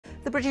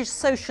The British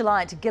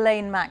socialite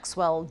Ghislaine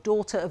Maxwell,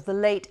 daughter of the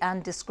late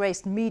and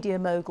disgraced media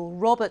mogul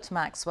Robert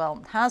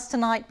Maxwell, has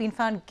tonight been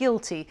found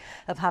guilty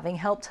of having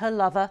helped her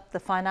lover, the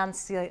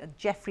financier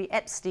Jeffrey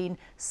Epstein,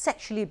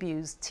 sexually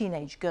abuse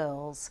teenage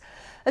girls.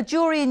 A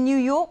jury in New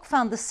York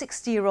found the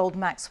 60-year-old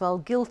Maxwell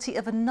guilty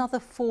of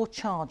another 4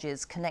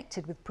 charges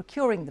connected with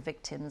procuring the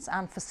victims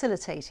and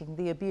facilitating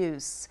the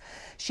abuse.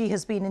 She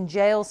has been in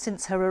jail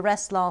since her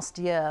arrest last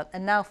year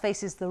and now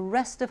faces the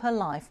rest of her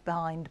life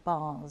behind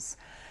bars.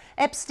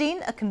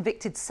 Epstein, a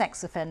convicted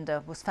sex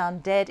offender, was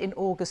found dead in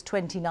August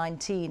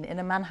 2019 in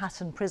a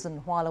Manhattan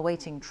prison while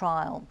awaiting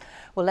trial.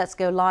 Well, let's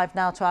go live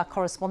now to our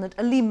correspondent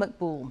Aleem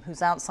Maqbool,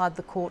 who's outside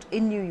the court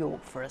in New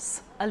York for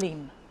us.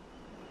 Aleem.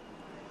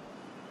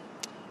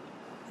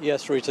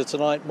 Yes, Reeta,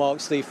 tonight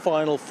marks the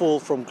final fall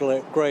from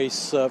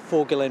grace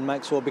for Ghislaine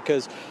Maxwell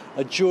because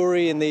a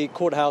jury in the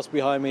courthouse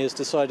behind me has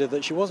decided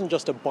that she wasn't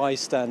just a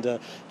bystander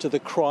to the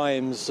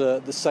crimes,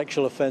 the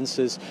sexual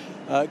offences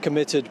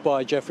committed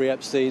by Jeffrey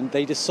Epstein.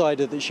 They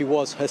decided that she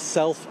was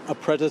herself a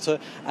predator,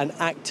 an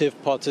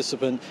active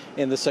participant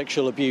in the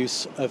sexual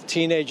abuse of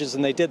teenagers,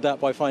 and they did that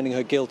by finding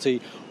her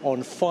guilty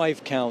on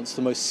 5 counts,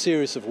 the most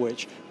serious of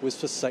which was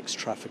for sex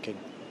trafficking.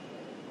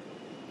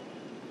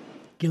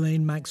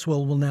 Ghislaine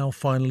Maxwell will now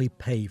finally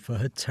pay for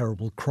her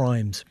terrible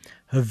crimes.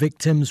 Her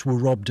victims were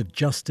robbed of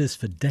justice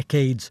for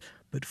decades,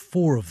 but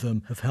 4 of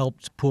them have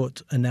helped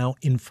put a now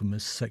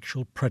infamous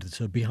sexual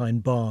predator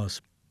behind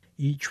bars.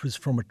 Each was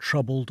from a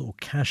troubled or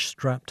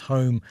cash-strapped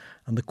home,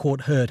 and the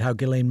court heard how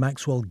Ghislaine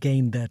Maxwell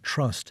gained their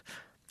trust.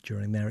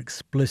 During their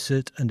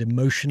explicit and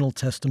emotional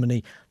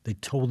testimony, they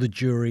told the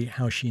jury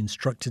how she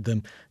instructed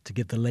them to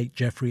give the late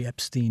Jeffrey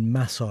Epstein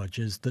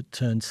massages that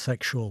turned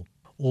sexual.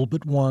 All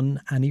but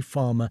one, Annie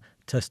Farmer,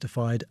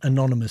 testified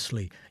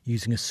anonymously,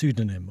 using a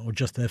pseudonym or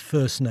just their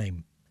first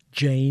name.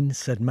 Jane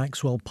said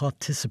Maxwell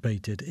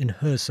participated in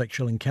her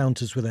sexual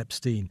encounters with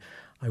Epstein.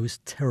 I was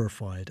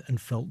terrified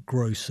and felt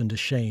gross and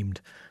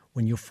ashamed.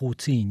 When you're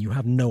 14, you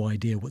have no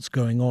idea what's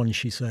going on,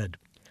 she said.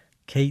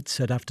 Kate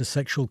said after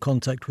sexual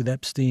contact with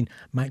Epstein,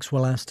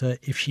 Maxwell asked her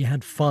if she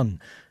had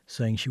fun,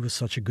 saying she was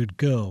such a good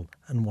girl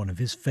and one of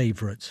his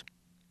favourites.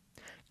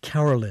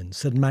 Carolyn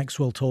said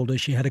Maxwell told her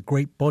she had a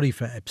great body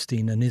for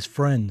Epstein and his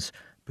friends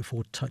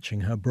before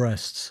touching her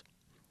breasts.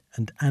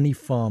 And Annie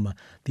Farmer,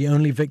 the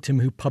only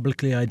victim who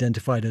publicly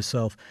identified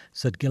herself,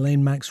 said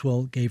Ghislaine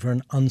Maxwell gave her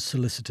an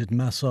unsolicited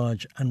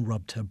massage and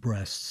rubbed her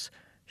breasts.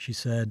 She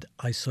said,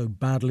 "I so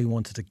badly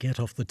wanted to get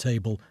off the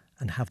table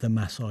and have the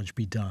massage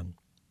be done."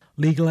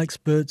 Legal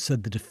experts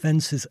said the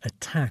defence's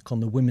attack on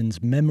the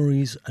women's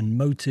memories and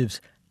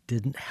motives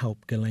didn't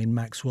help Ghislaine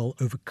Maxwell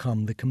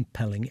overcome the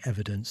compelling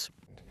evidence.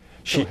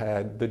 She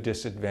had the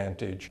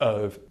disadvantage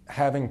of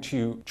having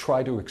to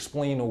try to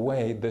explain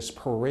away this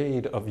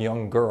parade of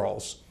young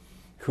girls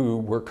who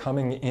were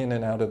coming in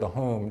and out of the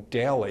home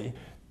daily,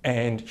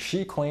 and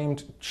she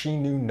claimed she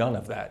knew none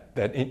of that,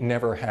 that it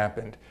never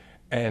happened.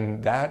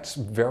 And that's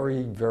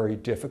very, very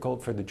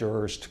difficult for the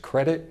jurors to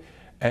credit.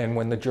 And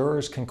when the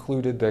jurors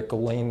concluded that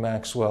Ghislaine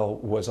Maxwell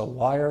was a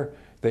liar,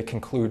 they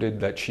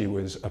concluded that she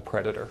was a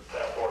predator.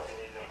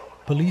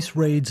 Police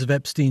raids of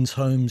Epstein's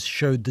homes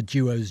showed the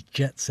duo's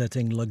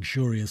jet-setting,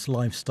 luxurious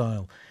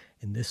lifestyle.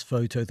 In this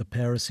photo, the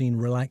pair are seen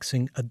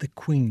relaxing at the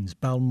Queen's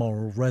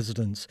Balmoral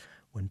residence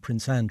when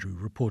Prince Andrew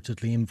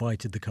reportedly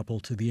invited the couple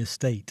to the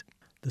estate.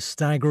 The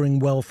staggering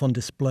wealth on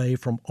display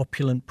from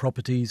opulent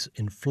properties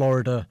in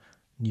Florida,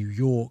 New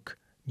York,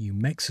 New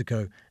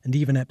Mexico, and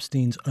even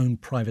Epstein's own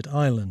private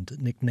island,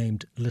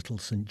 nicknamed Little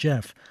St.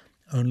 Jeff,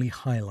 only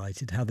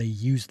highlighted how they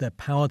used their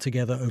power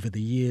together over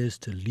the years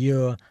to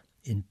lure,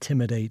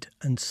 intimidate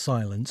and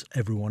silence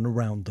everyone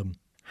around them.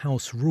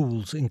 House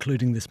rules,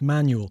 including this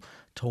manual,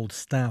 told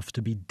staff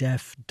to be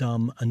deaf,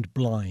 dumb and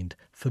blind,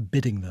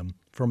 forbidding them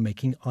from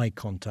making eye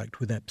contact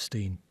with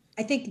Epstein.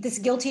 I think this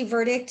guilty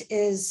verdict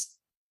is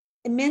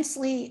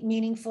immensely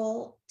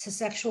meaningful to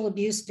sexual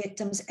abuse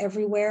victims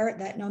everywhere,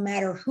 that no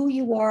matter who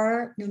you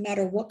are, no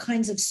matter what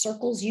kinds of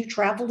circles you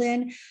traveled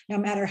in, no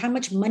matter how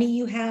much money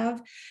you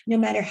have, no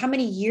matter how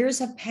many years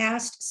have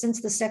passed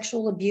since the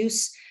sexual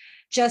abuse,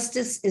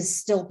 justice is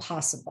still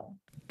possible.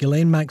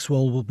 Ghislaine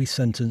Maxwell will be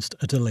sentenced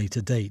at a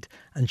later date,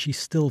 and she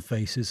still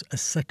faces a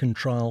second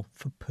trial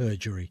for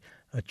perjury,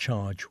 a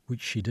charge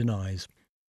which she denies.